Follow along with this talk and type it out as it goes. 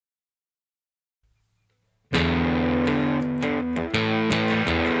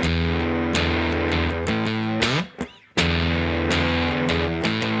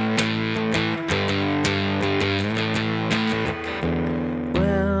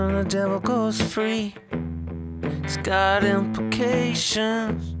devil goes free, it's got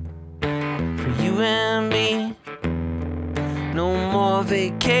implications for you and me. No more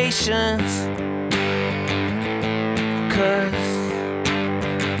vacations, 'cause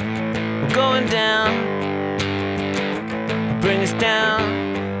we're going down. Bring us down,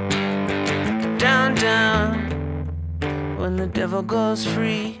 down, down. When the devil goes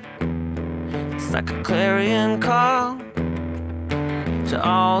free, it's like a clarion call to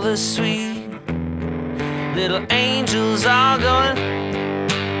all the sweet little angels, all going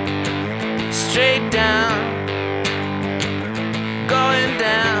straight down, going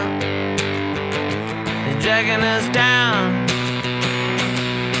down. They're dragging us down.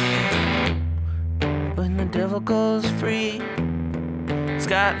 When the devil goes free, it's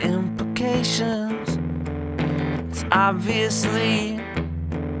got implications. It's obviously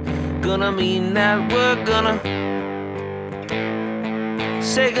gonna mean that we're gonna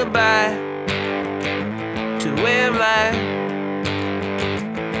say goodbye to a way of life,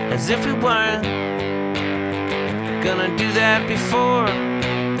 as if we weren't gonna do that before.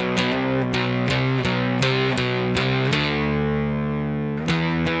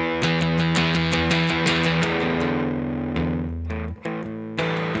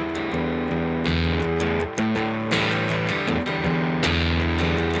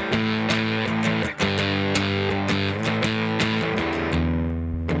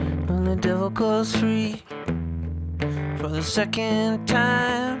 The devil goes free for the second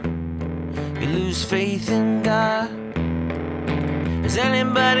time. You lose faith in God. Is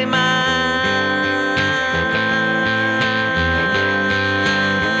anybody mind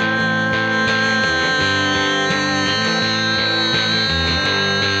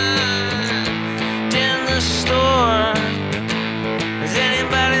in the store? Is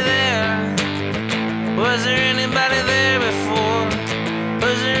anybody there? Was there anybody there before?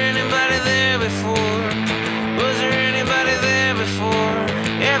 Was there anybody there before? Was there anybody there before?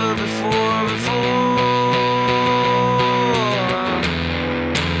 Ever before, before?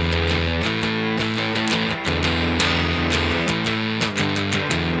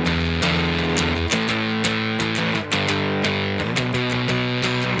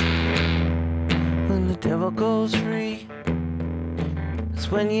 When the devil goes free, that's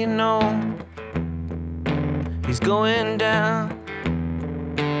when you know he's going down.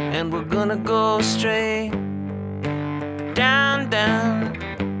 And we're gonna go straight down, down,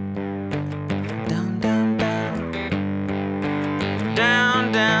 down, down, down,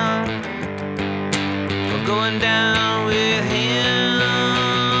 down, down. We're going down.